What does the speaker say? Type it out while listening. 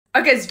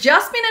Okay, it's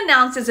just been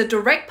announced as a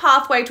direct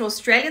pathway to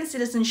Australian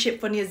citizenship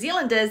for New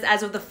Zealanders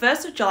as of the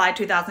 1st of July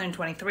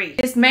 2023.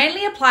 This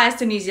mainly applies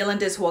to New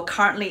Zealanders who are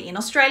currently in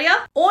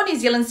Australia or New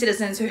Zealand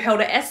citizens who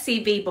held a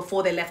SCV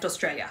before they left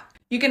Australia.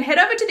 You can head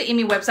over to the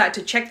IMI website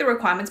to check the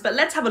requirements, but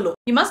let's have a look.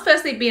 You must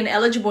firstly be an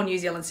eligible New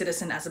Zealand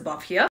citizen as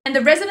above here, and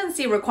the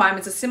residency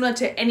requirements are similar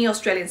to any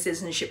Australian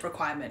citizenship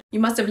requirement. You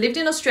must have lived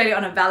in Australia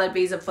on a valid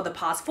visa for the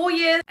past 4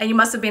 years, and you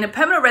must have been a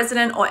permanent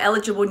resident or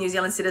eligible New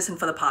Zealand citizen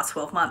for the past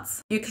 12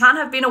 months. You can't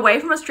have been away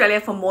from Australia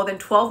for more than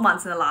 12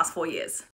 months in the last 4 years.